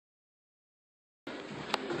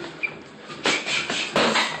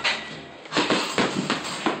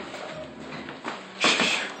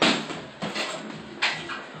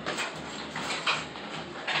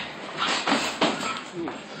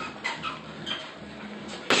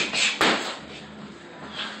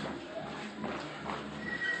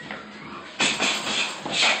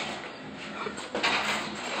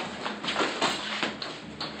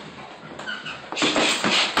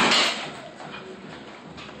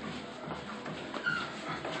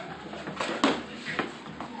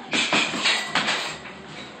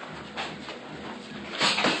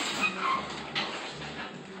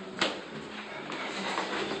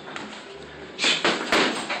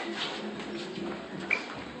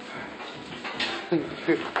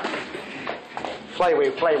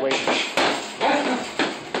Flyweight.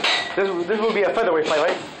 This will be a featherweight fight,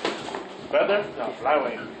 right? Feather? No,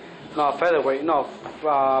 flyweight. No, featherweight. No,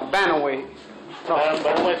 bantamweight. No,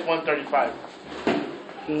 Bantamweight's 135.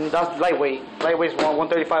 That's lightweight. Lightweight's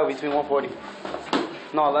 135 between 140.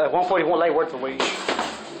 No, 140 light welterweight.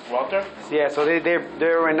 Welter? Yeah, so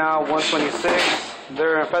they're right now 126.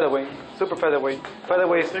 They're in featherweight, super featherweight.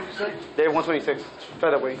 Featherweight, they're 126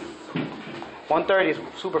 featherweight. 130 is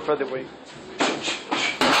super featherweight.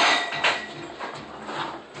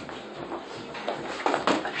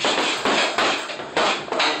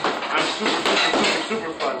 I'm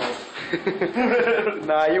super flyweight.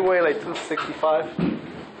 Nah, you weigh like 265.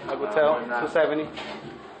 I could tell. 270.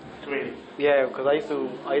 280. Yeah, because I used to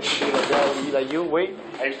be like that. Like you, weight.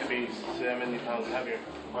 I used to be 70 pounds heavier.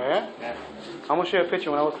 Oh yeah? Yeah. I'm gonna show you a picture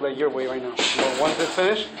when I was like your weight right now. Well, once it's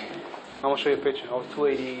finished, I'm gonna show you a picture. I was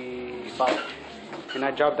 285, and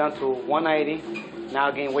I dropped down to 190. Now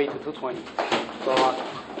I gained weight to 220. So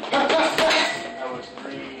I was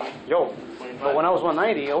 3. yo, but when I was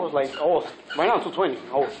 190, I was right now I'm 220.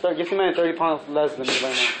 I was 30 pounds less than me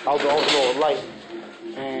right now. I was a little light,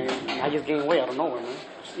 and I just gained weight out of nowhere, man.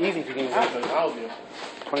 It's easy to gain weight. How old are you?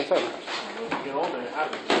 27. When you get older, it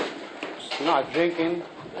happens. Not drinking.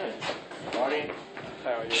 Yeah. Party.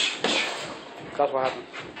 Hell yeah. That's what happened.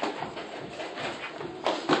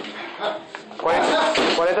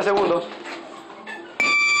 40 segundos.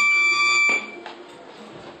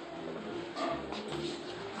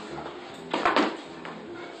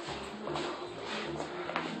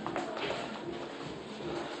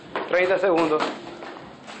 Segundos.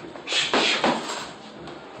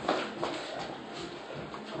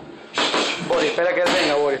 Bori, espera que él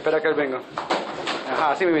venga, Bori, espera que él venga.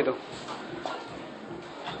 Ajá, así mismito.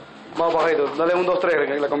 Vamos bajito, dale 1, 2,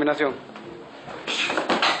 3 la combinación.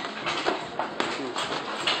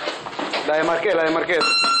 La de Marqués.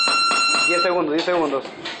 10 segundos.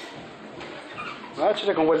 Ah,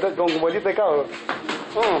 chiche, con vueltita de cabro.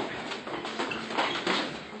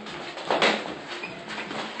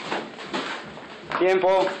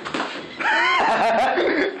 Tiempo.